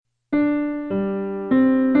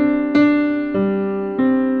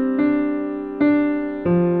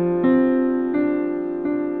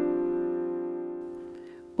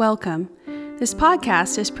Welcome. This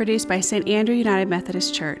podcast is produced by St. Andrew United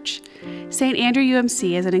Methodist Church. St. Andrew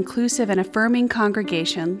UMC is an inclusive and affirming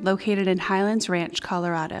congregation located in Highlands Ranch,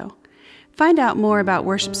 Colorado. Find out more about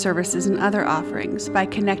worship services and other offerings by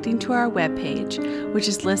connecting to our webpage, which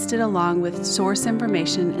is listed along with source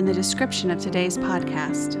information in the description of today's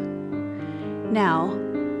podcast. Now,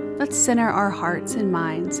 let's center our hearts and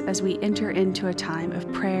minds as we enter into a time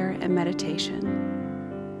of prayer and meditation.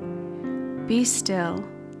 Be still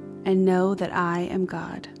and know that I am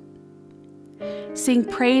God. Sing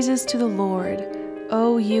praises to the Lord,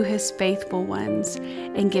 O you his faithful ones,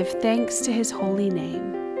 and give thanks to his holy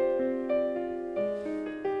name.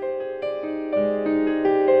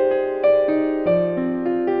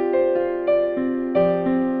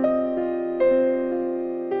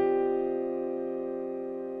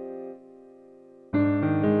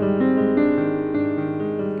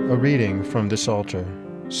 A reading from the Psalter,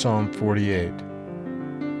 Psalm 48.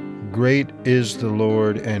 Great is the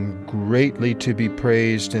Lord, and greatly to be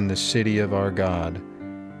praised in the city of our God,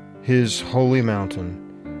 his holy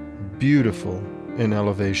mountain, beautiful in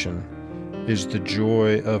elevation, is the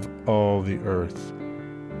joy of all the earth.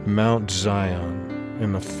 Mount Zion,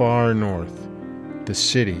 in the far north, the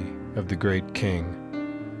city of the great King.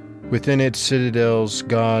 Within its citadels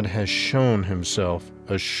God has shown himself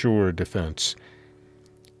a sure defense.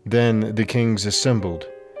 Then the kings assembled.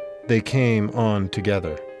 They came on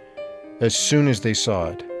together. As soon as they saw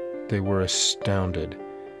it, they were astounded.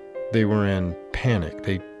 They were in panic.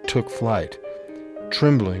 They took flight.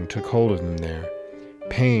 Trembling took hold of them there,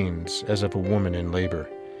 pains as of a woman in labor,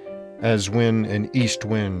 as when an east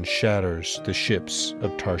wind shatters the ships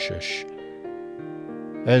of Tarshish.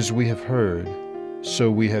 As we have heard,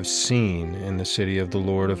 so we have seen in the city of the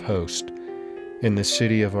Lord of hosts, in the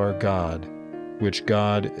city of our God, which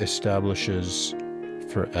God establishes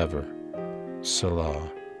forever.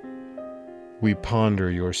 Selah. We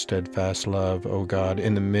ponder your steadfast love, O God,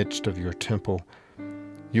 in the midst of your temple.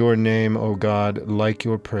 Your name, O God, like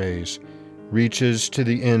your praise, reaches to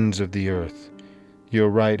the ends of the earth. Your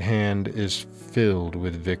right hand is filled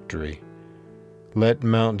with victory. Let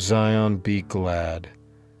Mount Zion be glad.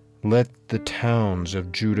 Let the towns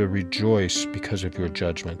of Judah rejoice because of your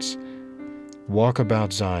judgments. Walk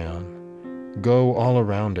about Zion. Go all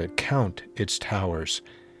around it. Count its towers.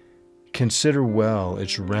 Consider well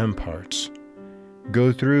its ramparts.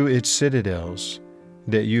 Go through its citadels,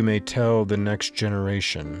 that you may tell the next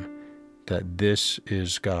generation that this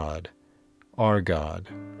is God, our God,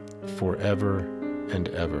 forever and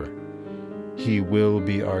ever. He will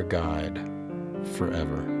be our guide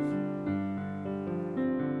forever.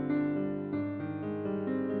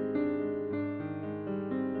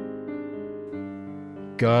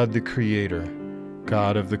 God the Creator,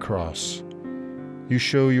 God of the cross, you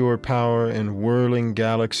show your power in whirling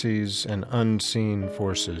galaxies and unseen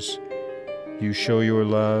forces. You show your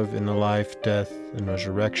love in the life, death, and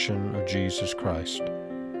resurrection of Jesus Christ.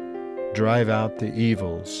 Drive out the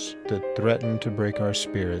evils that threaten to break our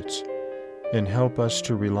spirits, and help us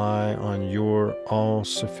to rely on your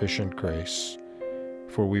all-sufficient grace.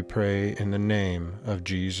 For we pray in the name of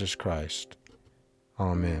Jesus Christ.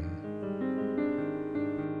 Amen.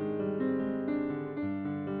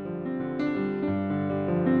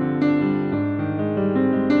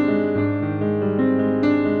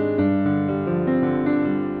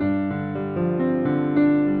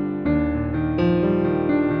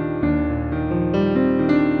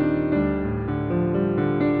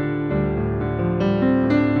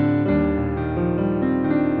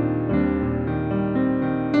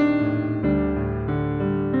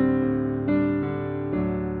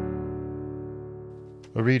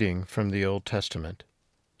 A reading from the Old Testament,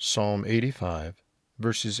 Psalm 85,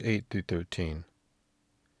 verses 8 through 13.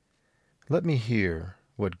 Let me hear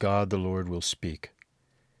what God the Lord will speak,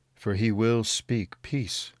 for he will speak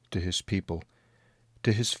peace to his people,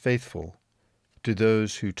 to his faithful, to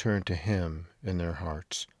those who turn to him in their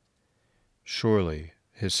hearts. Surely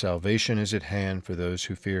his salvation is at hand for those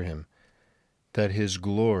who fear him, that his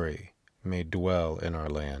glory may dwell in our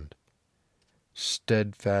land.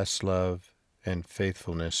 Steadfast love and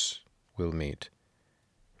faithfulness will meet.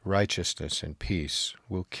 Righteousness and peace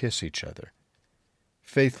will kiss each other.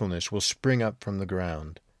 Faithfulness will spring up from the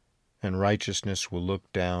ground, and righteousness will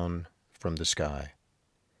look down from the sky.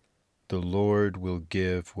 The Lord will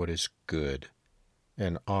give what is good,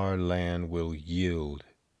 and our land will yield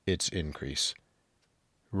its increase.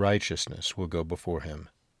 Righteousness will go before him,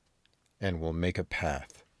 and will make a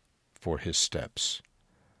path for his steps.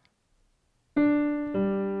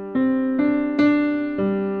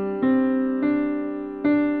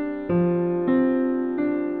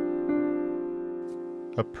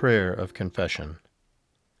 A Prayer of Confession.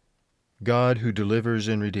 God who delivers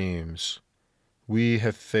and redeems, we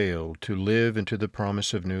have failed to live into the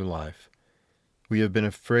promise of new life. We have been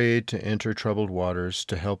afraid to enter troubled waters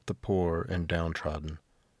to help the poor and downtrodden.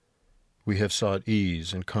 We have sought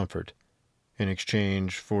ease and comfort in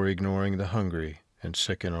exchange for ignoring the hungry and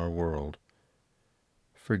sick in our world.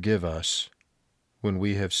 Forgive us when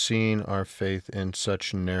we have seen our faith in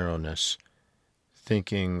such narrowness,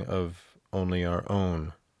 thinking of only our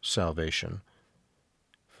own salvation.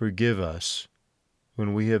 Forgive us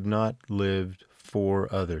when we have not lived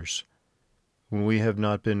for others, when we have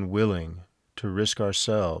not been willing to risk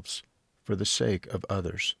ourselves for the sake of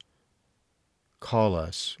others. Call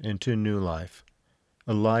us into new life,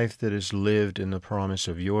 a life that is lived in the promise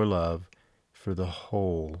of your love for the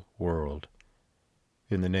whole world.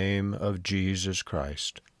 In the name of Jesus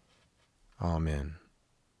Christ. Amen.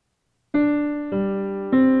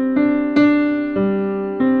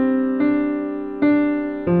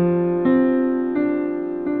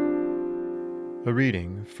 A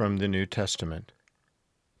reading from the New Testament.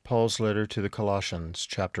 Paul's letter to the Colossians,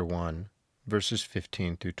 chapter 1, verses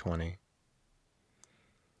 15 through 20.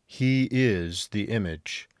 He is the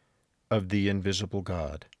image of the invisible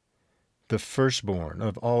God, the firstborn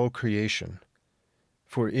of all creation.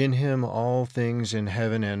 For in him all things in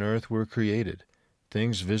heaven and earth were created,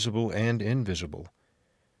 things visible and invisible,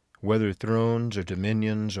 whether thrones or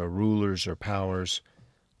dominions or rulers or powers,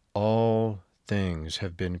 all things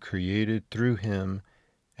have been created through him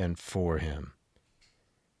and for him.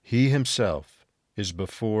 He himself is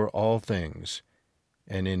before all things,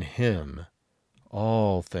 and in him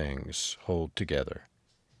all things hold together.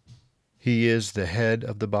 He is the head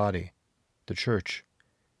of the body, the church.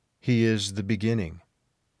 He is the beginning,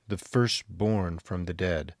 the firstborn from the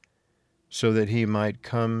dead, so that he might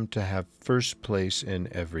come to have first place in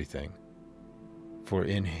everything. For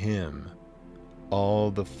in him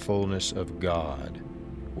all the fullness of God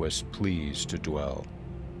was pleased to dwell,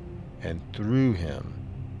 and through him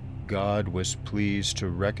God was pleased to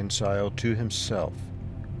reconcile to himself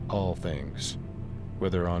all things,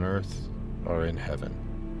 whether on earth or in heaven,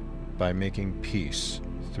 by making peace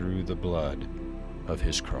through the blood of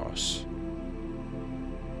his cross.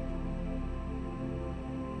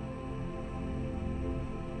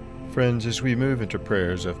 Friends, as we move into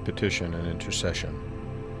prayers of petition and intercession,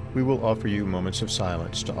 we will offer you moments of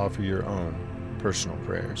silence to offer your own personal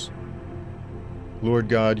prayers. Lord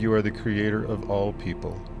God, you are the creator of all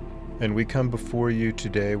people, and we come before you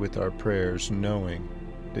today with our prayers, knowing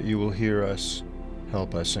that you will hear us,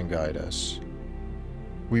 help us, and guide us.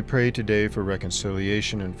 We pray today for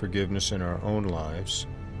reconciliation and forgiveness in our own lives.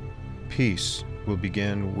 Peace will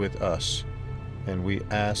begin with us, and we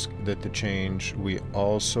ask that the change we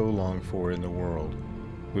all so long for in the world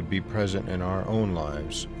would be present in our own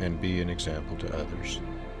lives and be an example to others.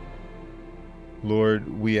 Lord,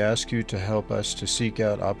 we ask you to help us to seek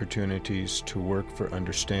out opportunities to work for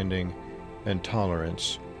understanding and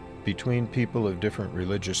tolerance between people of different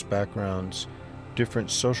religious backgrounds, different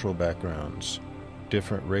social backgrounds,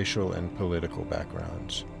 different racial and political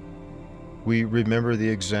backgrounds. We remember the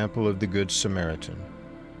example of the Good Samaritan,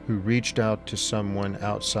 who reached out to someone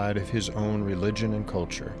outside of his own religion and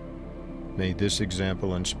culture. May this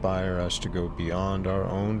example inspire us to go beyond our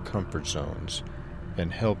own comfort zones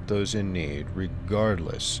and help those in need,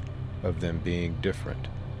 regardless of them being different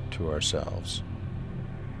to ourselves.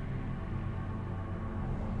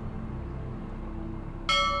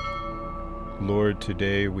 Lord,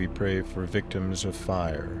 today we pray for victims of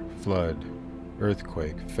fire, flood,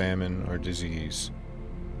 earthquake, famine, or disease,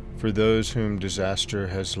 for those whom disaster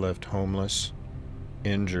has left homeless,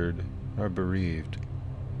 injured, or bereaved.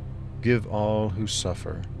 Give all who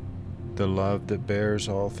suffer the love that bears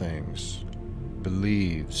all things,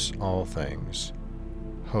 believes all things,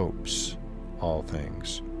 hopes all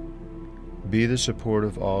things. Be the support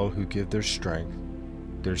of all who give their strength,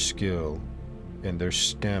 their skill, and their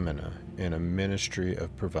stamina in a ministry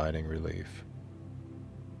of providing relief.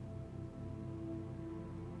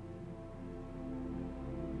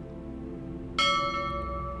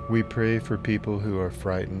 We pray for people who are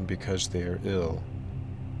frightened because they are ill.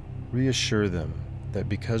 Reassure them that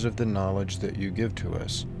because of the knowledge that you give to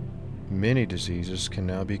us, many diseases can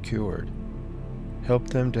now be cured. Help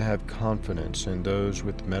them to have confidence in those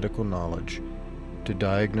with medical knowledge to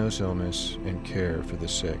diagnose illness and care for the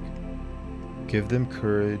sick. Give them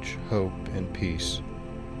courage, hope, and peace,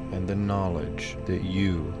 and the knowledge that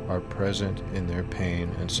you are present in their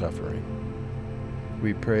pain and suffering.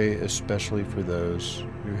 We pray especially for those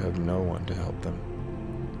who have no one to help them,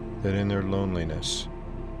 that in their loneliness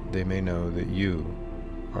they may know that you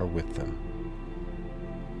are with them.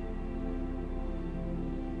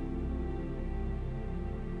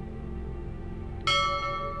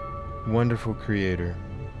 Wonderful Creator,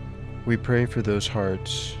 we pray for those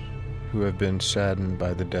hearts who have been saddened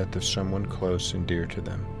by the death of someone close and dear to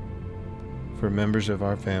them, for members of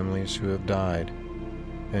our families who have died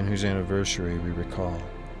and whose anniversary we recall.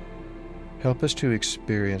 Help us to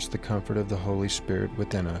experience the comfort of the Holy Spirit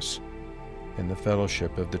within us and the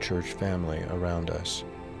fellowship of the church family around us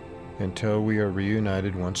until we are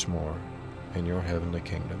reunited once more in your heavenly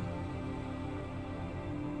kingdom.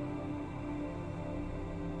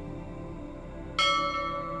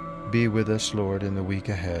 Be with us, Lord, in the week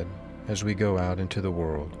ahead as we go out into the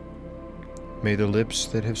world. May the lips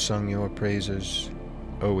that have sung your praises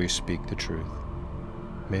always speak the truth.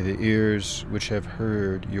 May the ears which have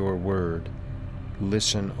heard your word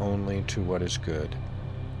listen only to what is good.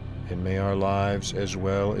 And may our lives as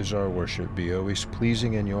well as our worship be always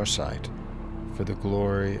pleasing in your sight, for the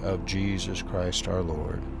glory of Jesus Christ our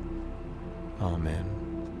Lord. Amen.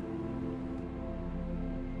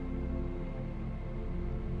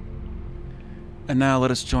 And now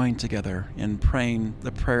let us join together in praying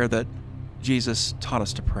the prayer that Jesus taught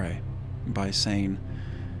us to pray by saying,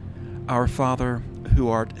 Our Father, who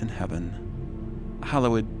art in heaven,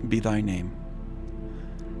 hallowed be thy name.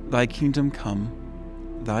 Thy kingdom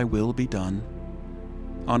come, thy will be done,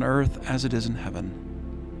 on earth as it is in heaven.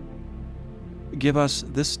 Give us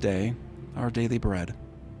this day our daily bread,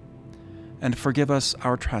 and forgive us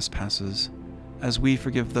our trespasses, as we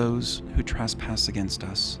forgive those who trespass against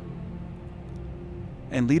us.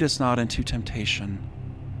 And lead us not into temptation,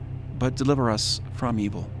 but deliver us from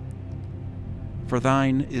evil. For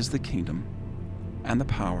thine is the kingdom, and the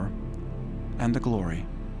power, and the glory,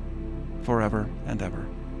 forever and ever.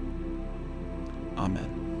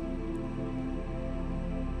 Amen.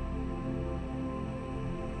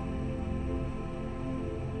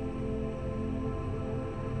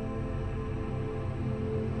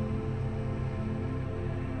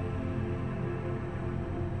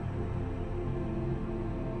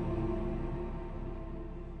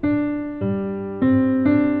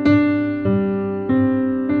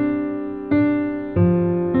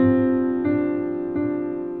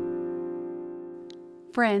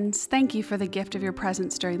 Friends, thank you for the gift of your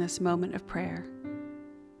presence during this moment of prayer.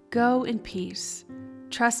 Go in peace,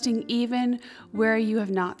 trusting even where you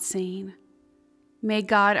have not seen. May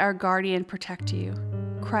God, our guardian, protect you,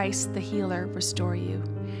 Christ, the healer, restore you,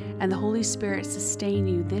 and the Holy Spirit sustain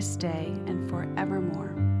you this day and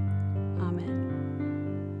forevermore. Amen.